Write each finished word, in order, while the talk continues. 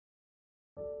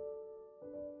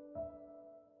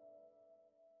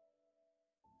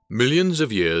Millions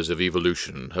of years of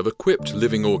evolution have equipped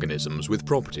living organisms with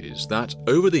properties that,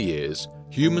 over the years,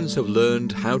 humans have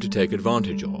learned how to take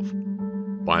advantage of.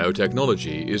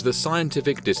 Biotechnology is the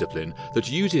scientific discipline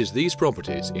that uses these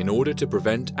properties in order to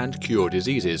prevent and cure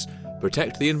diseases,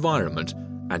 protect the environment,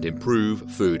 and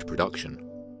improve food production.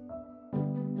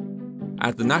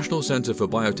 At the National Centre for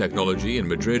Biotechnology in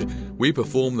Madrid, we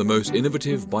perform the most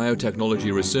innovative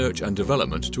biotechnology research and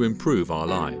development to improve our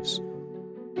lives.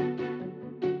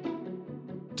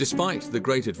 Despite the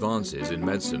great advances in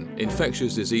medicine,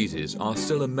 infectious diseases are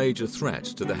still a major threat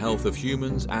to the health of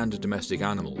humans and domestic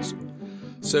animals.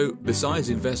 So, besides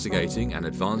investigating and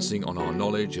advancing on our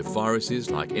knowledge of viruses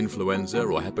like influenza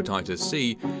or hepatitis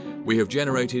C, we have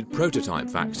generated prototype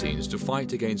vaccines to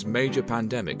fight against major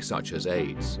pandemics such as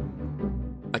AIDS.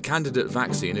 A candidate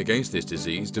vaccine against this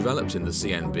disease developed in the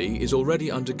CNB is already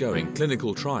undergoing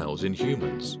clinical trials in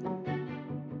humans.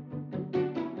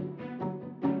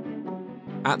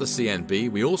 At the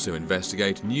CNB, we also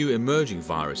investigate new emerging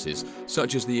viruses,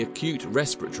 such as the acute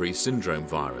respiratory syndrome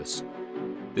virus.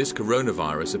 This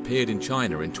coronavirus appeared in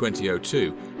China in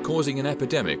 2002, causing an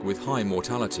epidemic with high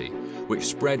mortality, which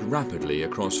spread rapidly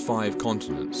across 5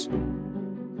 continents.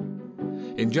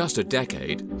 In just a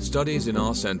decade, studies in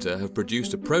our centre have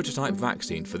produced a prototype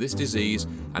vaccine for this disease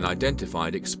and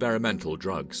identified experimental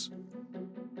drugs.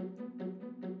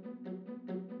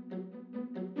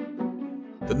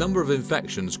 The number of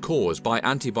infections caused by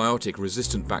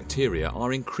antibiotic-resistant bacteria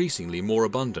are increasingly more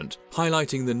abundant,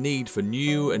 highlighting the need for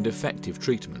new and effective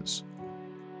treatments.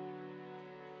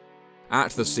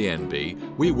 At the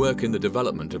CNB, we work in the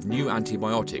development of new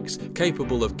antibiotics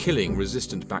capable of killing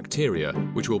resistant bacteria,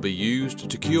 which will be used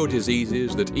to cure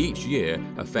diseases that each year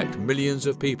affect millions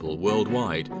of people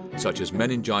worldwide, such as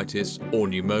meningitis or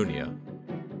pneumonia.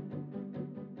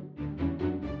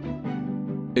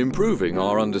 Improving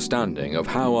our understanding of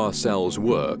how our cells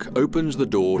work opens the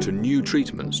door to new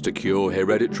treatments to cure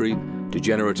hereditary,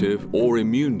 degenerative or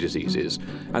immune diseases,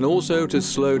 and also to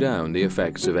slow down the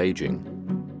effects of aging.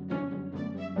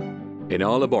 In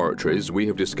our laboratories, we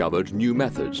have discovered new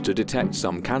methods to detect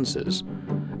some cancers,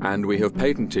 and we have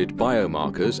patented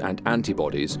biomarkers and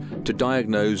antibodies to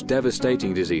diagnose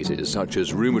devastating diseases such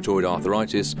as rheumatoid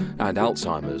arthritis and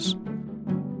Alzheimer's.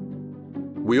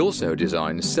 We also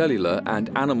design cellular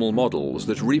and animal models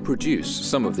that reproduce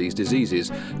some of these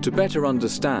diseases to better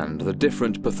understand the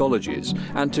different pathologies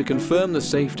and to confirm the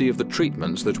safety of the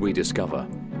treatments that we discover.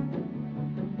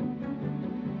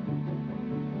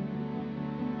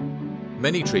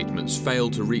 Many treatments fail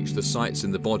to reach the sites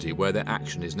in the body where their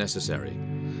action is necessary.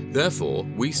 Therefore,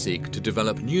 we seek to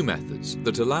develop new methods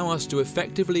that allow us to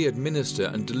effectively administer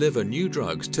and deliver new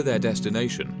drugs to their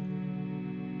destination.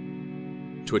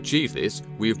 To achieve this,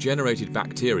 we have generated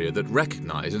bacteria that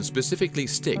recognize and specifically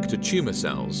stick to tumor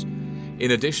cells.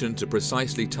 In addition to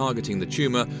precisely targeting the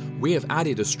tumor, we have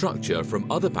added a structure from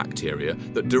other bacteria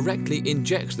that directly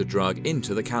injects the drug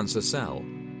into the cancer cell.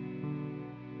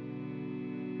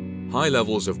 High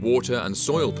levels of water and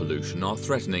soil pollution are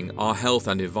threatening our health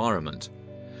and environment.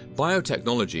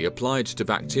 Biotechnology applied to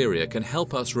bacteria can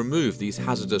help us remove these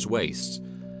hazardous wastes.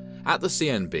 At the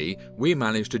CNB, we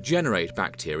managed to generate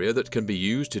bacteria that can be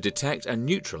used to detect and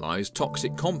neutralize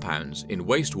toxic compounds in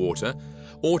wastewater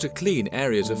or to clean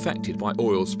areas affected by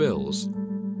oil spills.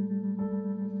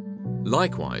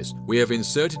 Likewise, we have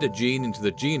inserted a gene into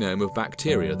the genome of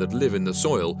bacteria that live in the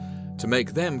soil to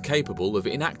make them capable of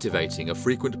inactivating a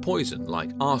frequent poison like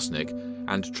arsenic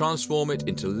and transform it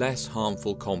into less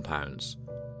harmful compounds.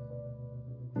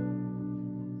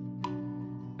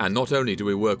 And not only do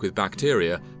we work with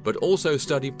bacteria, but also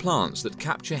study plants that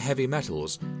capture heavy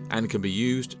metals and can be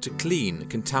used to clean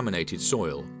contaminated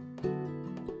soil.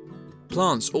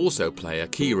 Plants also play a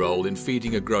key role in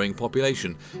feeding a growing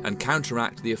population and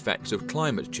counteract the effects of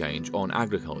climate change on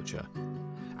agriculture.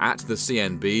 At the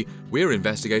CNB, we're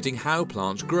investigating how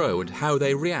plants grow and how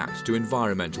they react to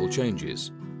environmental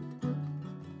changes.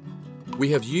 We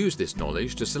have used this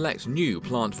knowledge to select new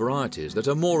plant varieties that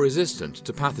are more resistant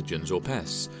to pathogens or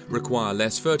pests, require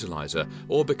less fertilizer,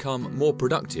 or become more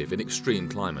productive in extreme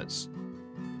climates.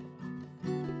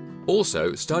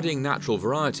 Also, studying natural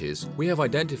varieties, we have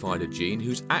identified a gene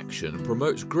whose action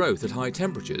promotes growth at high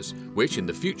temperatures, which in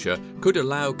the future could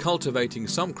allow cultivating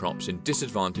some crops in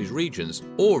disadvantaged regions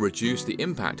or reduce the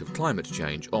impact of climate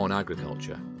change on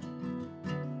agriculture.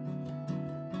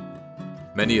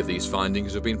 Many of these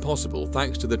findings have been possible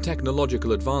thanks to the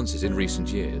technological advances in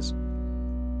recent years.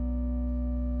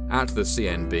 At the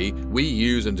CNB, we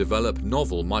use and develop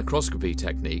novel microscopy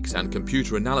techniques and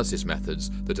computer analysis methods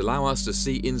that allow us to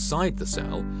see inside the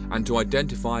cell and to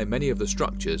identify many of the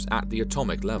structures at the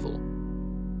atomic level.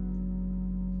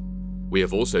 We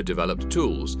have also developed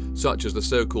tools, such as the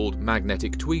so-called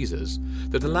magnetic tweezers,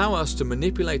 that allow us to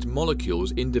manipulate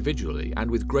molecules individually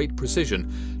and with great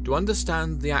precision to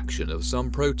understand the action of some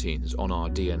proteins on our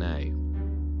DNA.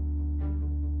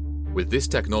 With this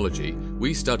technology,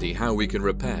 we study how we can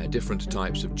repair different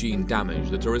types of gene damage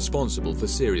that are responsible for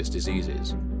serious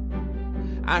diseases.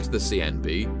 At the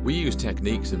CNB, we use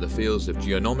techniques in the fields of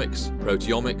genomics,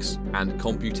 proteomics, and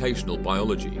computational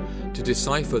biology to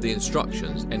decipher the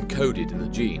instructions encoded in the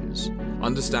genes,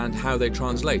 understand how they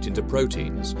translate into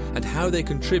proteins, and how they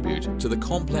contribute to the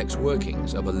complex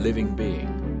workings of a living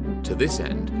being. To this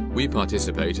end, we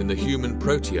participate in the Human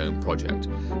Proteome Project,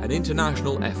 an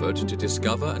international effort to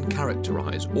discover and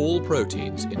characterize all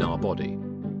proteins in our body.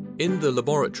 In the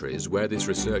laboratories where this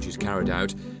research is carried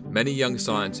out, many young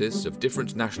scientists of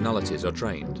different nationalities are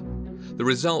trained. The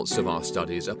results of our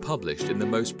studies are published in the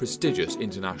most prestigious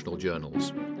international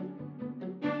journals.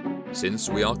 Since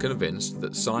we are convinced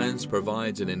that science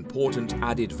provides an important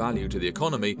added value to the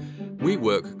economy, we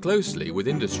work closely with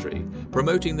industry,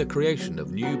 promoting the creation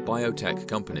of new biotech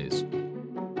companies.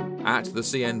 At the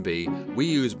CNB, we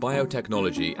use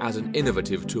biotechnology as an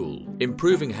innovative tool,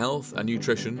 improving health and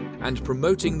nutrition and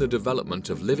promoting the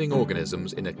development of living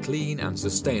organisms in a clean and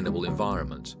sustainable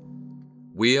environment.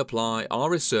 We apply our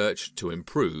research to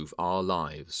improve our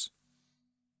lives.